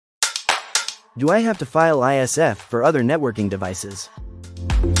Do I have to file ISF for other networking devices?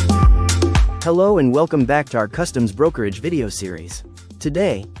 Hello and welcome back to our customs brokerage video series.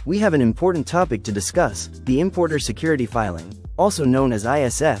 Today, we have an important topic to discuss, the importer security filing, also known as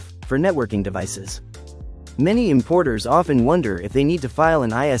ISF, for networking devices. Many importers often wonder if they need to file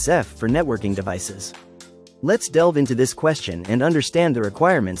an ISF for networking devices. Let's delve into this question and understand the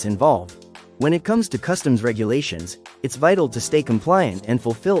requirements involved. When it comes to customs regulations, it's vital to stay compliant and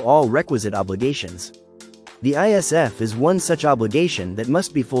fulfill all requisite obligations. The ISF is one such obligation that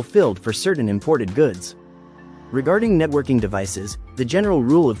must be fulfilled for certain imported goods. Regarding networking devices, the general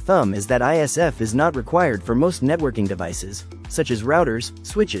rule of thumb is that ISF is not required for most networking devices, such as routers,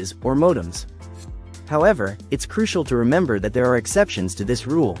 switches, or modems. However, it's crucial to remember that there are exceptions to this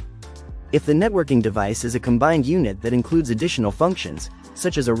rule. If the networking device is a combined unit that includes additional functions,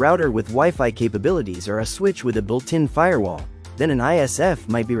 such as a router with Wi-Fi capabilities or a switch with a built-in firewall, then an ISF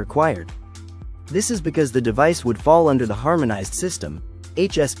might be required. This is because the device would fall under the Harmonized System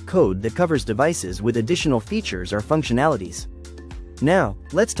 (HS) code that covers devices with additional features or functionalities. Now,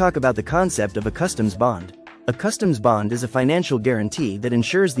 let's talk about the concept of a customs bond. A customs bond is a financial guarantee that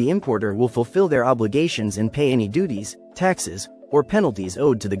ensures the importer will fulfill their obligations and pay any duties, taxes, or penalties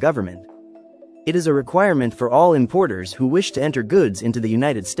owed to the government. It is a requirement for all importers who wish to enter goods into the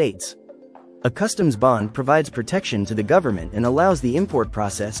United States. A customs bond provides protection to the government and allows the import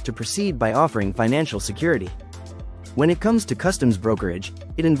process to proceed by offering financial security. When it comes to customs brokerage,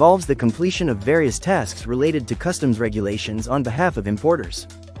 it involves the completion of various tasks related to customs regulations on behalf of importers.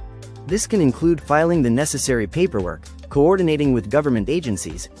 This can include filing the necessary paperwork, coordinating with government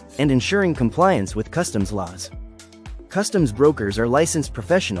agencies, and ensuring compliance with customs laws. Customs brokers are licensed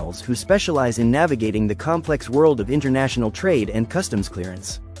professionals who specialize in navigating the complex world of international trade and customs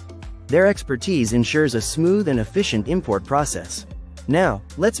clearance. Their expertise ensures a smooth and efficient import process. Now,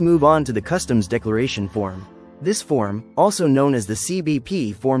 let's move on to the Customs Declaration Form. This form, also known as the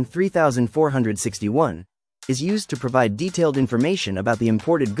CBP Form 3461, is used to provide detailed information about the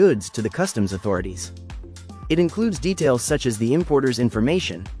imported goods to the customs authorities. It includes details such as the importer's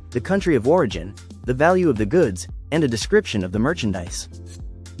information, the country of origin, the value of the goods, and a description of the merchandise.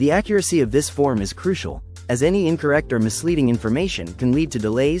 The accuracy of this form is crucial, as any incorrect or misleading information can lead to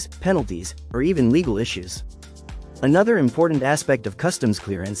delays, penalties, or even legal issues. Another important aspect of customs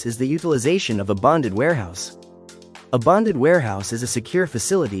clearance is the utilization of a bonded warehouse. A bonded warehouse is a secure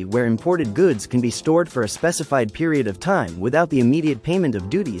facility where imported goods can be stored for a specified period of time without the immediate payment of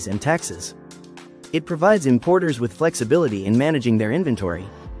duties and taxes. It provides importers with flexibility in managing their inventory,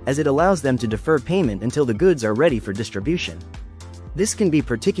 as it allows them to defer payment until the goods are ready for distribution. This can be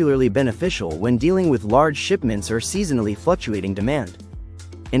particularly beneficial when dealing with large shipments or seasonally fluctuating demand.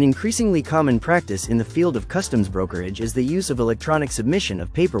 An increasingly common practice in the field of customs brokerage is the use of electronic submission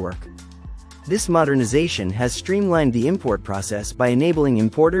of paperwork. This modernization has streamlined the import process by enabling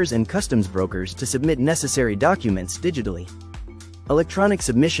importers and customs brokers to submit necessary documents digitally. Electronic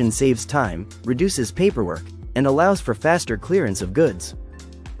submission saves time, reduces paperwork, and allows for faster clearance of goods.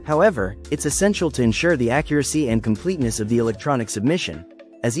 However, it's essential to ensure the accuracy and completeness of the electronic submission,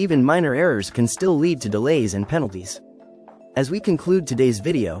 as even minor errors can still lead to delays and penalties. As we conclude today's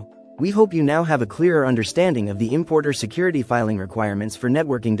video, we hope you now have a clearer understanding of the importer security filing requirements for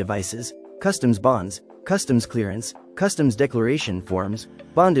networking devices, customs bonds, customs clearance, customs declaration forms,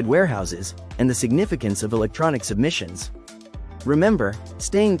 bonded warehouses, and the significance of electronic submissions. Remember,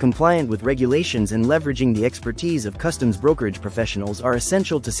 staying compliant with regulations and leveraging the expertise of customs brokerage professionals are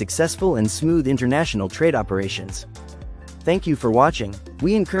essential to successful and smooth international trade operations. Thank you for watching.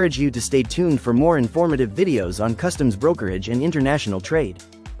 We encourage you to stay tuned for more informative videos on customs brokerage and international trade.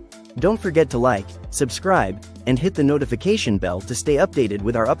 Don't forget to like, subscribe, and hit the notification bell to stay updated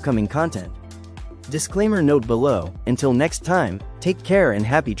with our upcoming content. Disclaimer note below. Until next time, take care and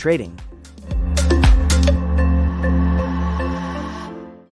happy trading.